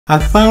I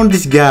found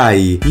this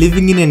guy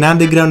living in an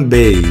underground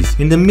base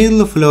in the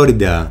middle of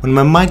Florida on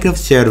my Minecraft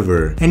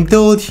server and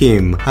told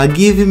him I'd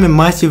give him a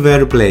massive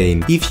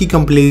airplane if he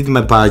completed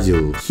my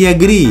puzzle. He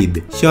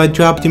agreed, so I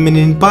trapped him in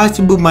an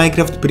impossible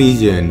Minecraft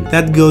prison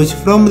that goes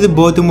from the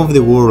bottom of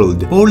the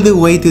world all the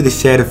way to the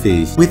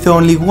surface with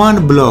only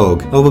one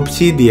block of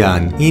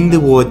obsidian in the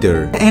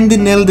water and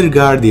an elder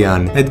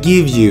guardian that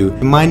gives you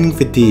mining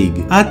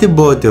fatigue. At the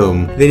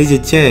bottom there is a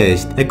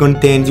chest that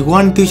contains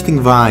one twisting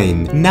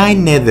vine,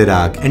 9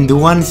 netherrack and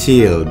 1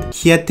 shield.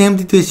 He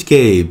attempted to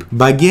escape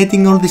by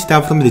getting all the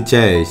stuff from the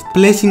chest,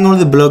 placing all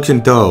the blocks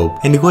on top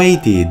and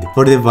waited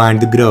for the vine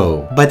to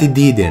grow, but it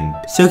didn't.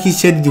 So he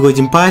said it was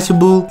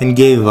impossible and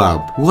gave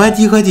up. What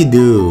you had to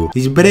do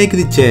is break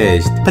the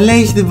chest,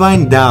 place the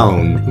vine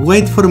down,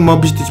 wait for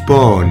mobs to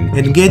spawn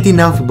and get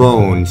enough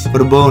bones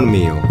for bone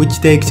meal, which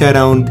takes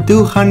around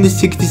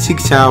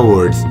 266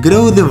 hours.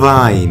 Grow the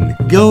vine,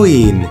 go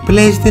in,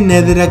 place the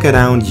netherrack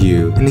around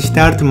you and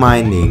start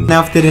mining. And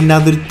after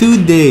another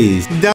 2 days,